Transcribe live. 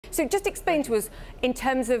So just explain to us, in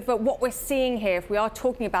terms of what we're seeing here, if we are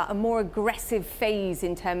talking about a more aggressive phase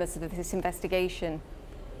in terms of this investigation.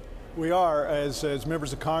 We are, as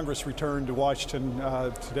members of Congress return to Washington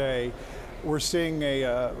today, we're seeing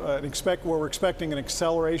we're expecting an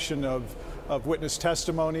acceleration of witness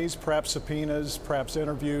testimonies, perhaps subpoenas, perhaps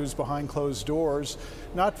interviews behind closed doors,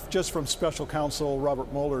 not just from Special Counsel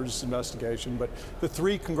Robert Mueller's investigation, but the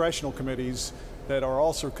 3 congressional committees that are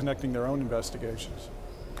also conducting their own investigations.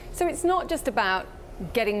 So it's not just about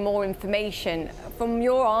getting more information. From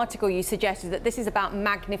your article, you suggested that this is about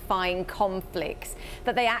magnifying conflicts,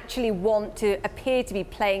 that they actually want to appear to be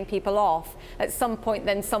playing people off. At some point,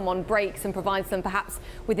 then someone breaks and provides them perhaps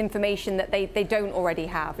with information that they don't already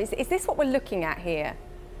have. Is this what we're looking at here?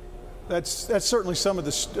 That's certainly some of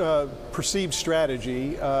the perceived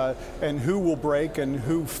strategy, and who will break and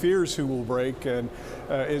who fears who will break, and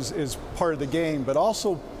is part of the game. But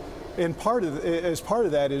also, as part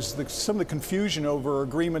of that is some of the confusion over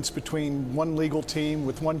agreements between one legal team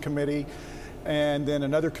with one committee and then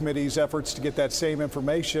another committee's efforts to get that same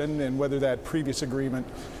information, and whether that previous agreement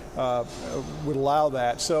would allow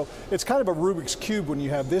that. So it's kind of a Rubik's Cube when you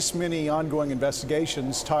have this many ongoing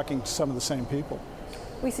investigations talking to some of the same people.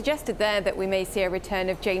 We suggested there that we may see a return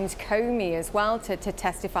of James Comey as well to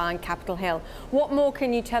testify on Capitol Hill. What more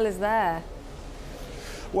can you tell us there?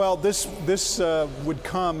 Well, this would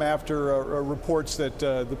come after reports that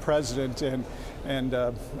the president and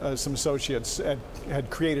some associates had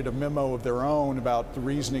created a memo of their own about the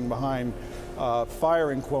reasoning behind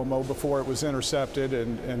firing Cuomo before it was intercepted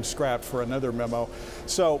and scrapped for another memo.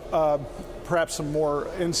 So perhaps some more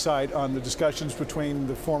insight on the discussions between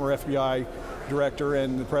the former FBI director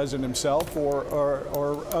and the president himself,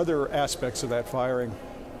 or other aspects of that firing.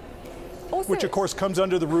 Also, which, of course, comes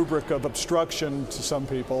under the rubric of obstruction to some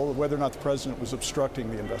people, whether or not the president was obstructing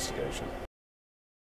the investigation.